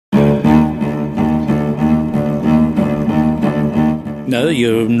No,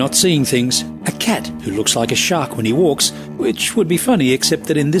 you're not seeing things. A cat who looks like a shark when he walks, which would be funny, except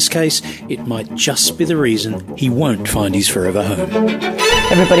that in this case, it might just be the reason he won't find his forever home.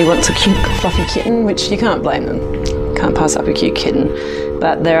 Everybody wants a cute, fluffy kitten, which you can't blame them. Can't pass up a cute kitten.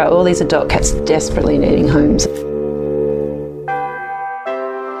 But there are all these adult cats desperately needing homes.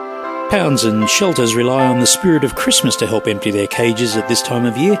 Pounds and shelters rely on the spirit of Christmas to help empty their cages at this time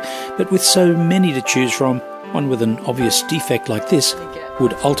of year, but with so many to choose from, one with an obvious defect like this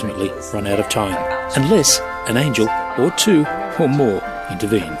would ultimately run out of time, unless an angel or two or more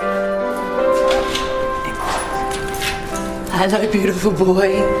intervene. Hello, beautiful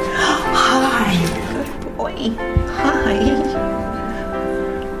boy. Hi. Good boy. Hi.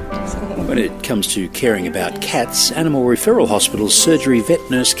 When it comes to caring about cats, Animal Referral Hospital's surgery vet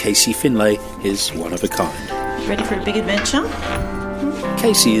nurse Casey Finlay is one of a kind. Ready for a big adventure?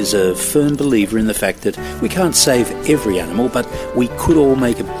 Casey is a firm believer in the fact that we can't save every animal, but we could all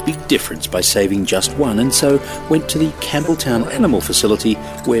make a big difference by saving just one, and so went to the Campbelltown Animal Facility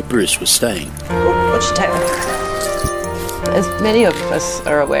where Bruce was staying. What's your tail? As many of us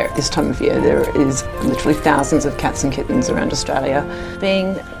are aware at this time of year, there is literally thousands of cats and kittens around Australia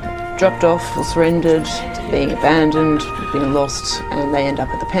being dropped off or surrendered, being abandoned, being lost, and they end up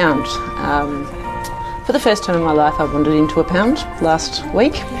at the pound. For the first time in my life, I wandered into a pound last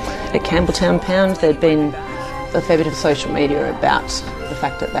week. At Campbelltown Pound, there'd been a fair bit of social media about the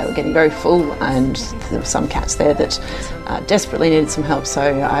fact that they were getting very full, and there were some cats there that desperately needed some help, so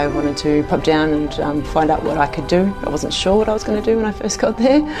I wanted to pop down and find out what I could do. I wasn't sure what I was going to do when I first got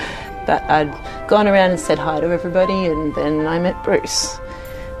there, but I'd gone around and said hi to everybody, and then I met Bruce.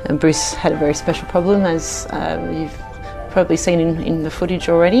 And Bruce had a very special problem, as you've probably seen in the footage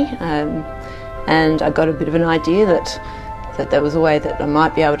already. And I got a bit of an idea that there was a way that I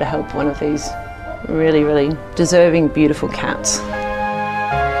might be able to help one of these really, really deserving, beautiful cats.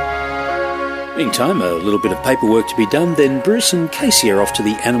 Meantime, a little bit of paperwork to be done, then Bruce and Casey are off to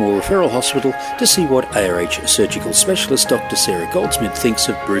the Animal Referral Hospital to see what ARH surgical specialist Dr. Sarah Goldsmith thinks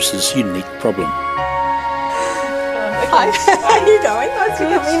of Bruce's unique problem. Hi, how are you going? Nice to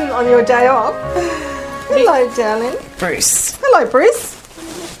come in on your day off. Hello, darling. Bruce. Hello, Bruce.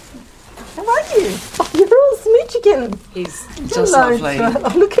 How are you? Oh, you're all smoochigan. He's just Hello, lovely.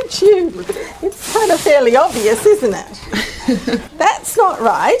 Oh, look at you. It's kind of fairly obvious, isn't it? That's not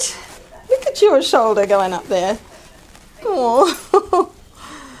right. Look at your shoulder going up there. Oh.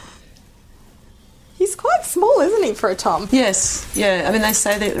 He's quite small, isn't he, for a tom? Yes, yeah. I mean, they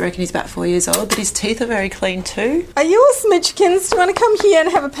say they reckon he's about 4 years old, but his teeth are very clean too. Are you all smoochikins? Do you want to come here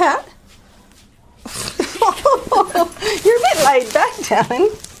and have a pat? You're a bit laid back, darling.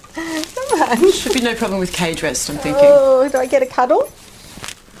 Come on. Should be no problem with cage rest, I'm thinking. Oh, do I get a cuddle?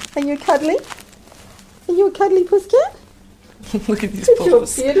 Are you cuddly? Are you a cuddly pussycat? Look at these Look at your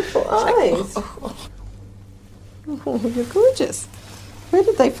paws. beautiful eyes. Oh, you're gorgeous. Where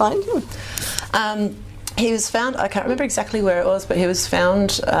did they find him? He was found, I can't remember exactly where it was, but he was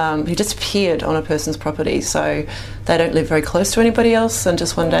found, he just appeared on a person's property, so they don't live very close to anybody else, and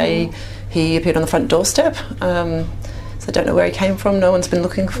just one day he appeared on the front doorstep. So I don't know where he came from, no one's been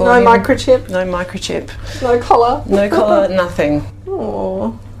looking for him. No microchip? No microchip. No collar? No collar, nothing.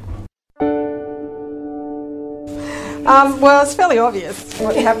 Aww. Well, it's fairly obvious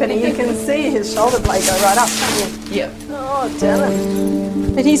what's happening. You can see his shoulder blade go right up, can't you? Yep. Oh, damn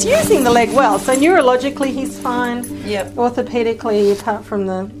it. But he's using the leg well, so neurologically he's fine. Yep. Orthopedically, apart from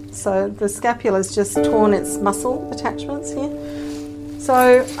the scapula's just torn its muscle attachments here.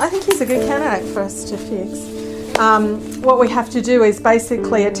 So I think he's a good candidate for us to fix. What we have to do is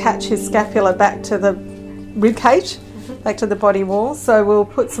basically attach his scapula back to the rib cage, back to the body wall. So we'll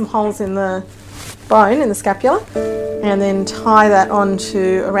put some holes in the bone in the scapula and then tie that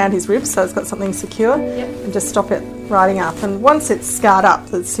around his ribs so it's got something secure, and just stop it riding up. And once it's scarred up,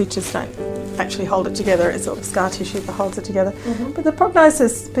 the sutures don't actually hold it together. It's sort of scar tissue that holds it together. But the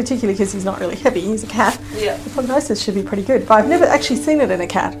prognosis, particularly because he's not really heavy, he's a cat, the prognosis should be pretty good. But I've never actually seen it in a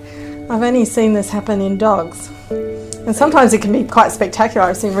cat. I've only seen this happen in dogs. And sometimes it can be quite spectacular.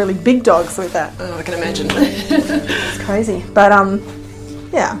 I've seen really big dogs with that. Oh, I can imagine. It's crazy. But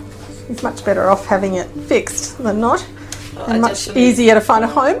yeah, he's much better off having it fixed than not. And much easier to find a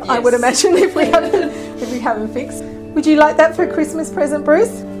home, yes. I would imagine, if we haven't fixed. Would you like that for a Christmas present,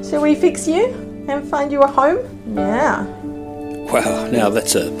 Bruce? Shall we fix you and find you a home? Yeah. Wow, now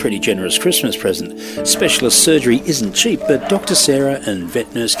that's a pretty generous Christmas present. Specialist surgery isn't cheap, but Dr. Sarah and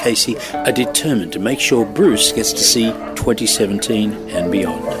vet nurse Casey are determined to make sure Bruce gets to see 2017 and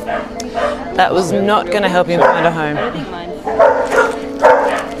beyond. That was not going to help him find a home.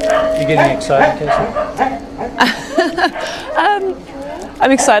 You getting excited, Casey?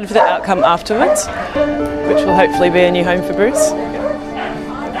 I'm excited for the outcome afterwards, which will hopefully be a new home for Bruce.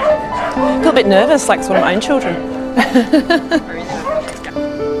 I feel a bit nervous, like it's one of my own children.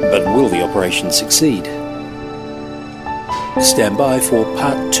 But will the operation succeed? Stand by for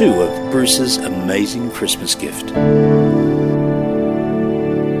part 2 of Bruce's amazing Christmas gift.